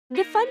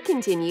The fun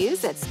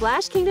continues at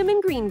Splash Kingdom in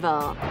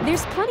Greenville.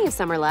 There's plenty of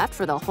summer left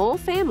for the whole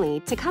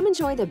family to come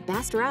enjoy the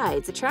best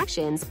rides,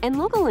 attractions, and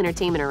local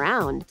entertainment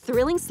around.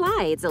 Thrilling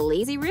slides, a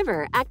lazy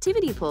river,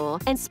 activity pool,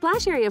 and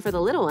splash area for the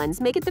little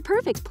ones make it the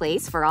perfect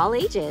place for all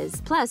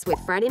ages. Plus, with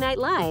Friday Night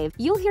Live,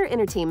 you'll hear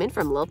entertainment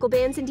from local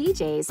bands and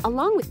DJs,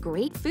 along with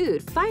great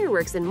food,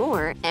 fireworks, and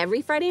more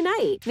every Friday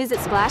night. Visit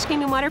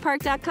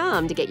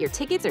SplashKingdomWaterPark.com to get your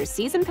tickets or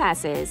season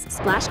passes.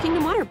 Splash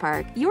Kingdom Water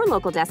Park, your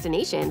local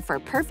destination for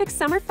perfect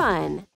summer fun.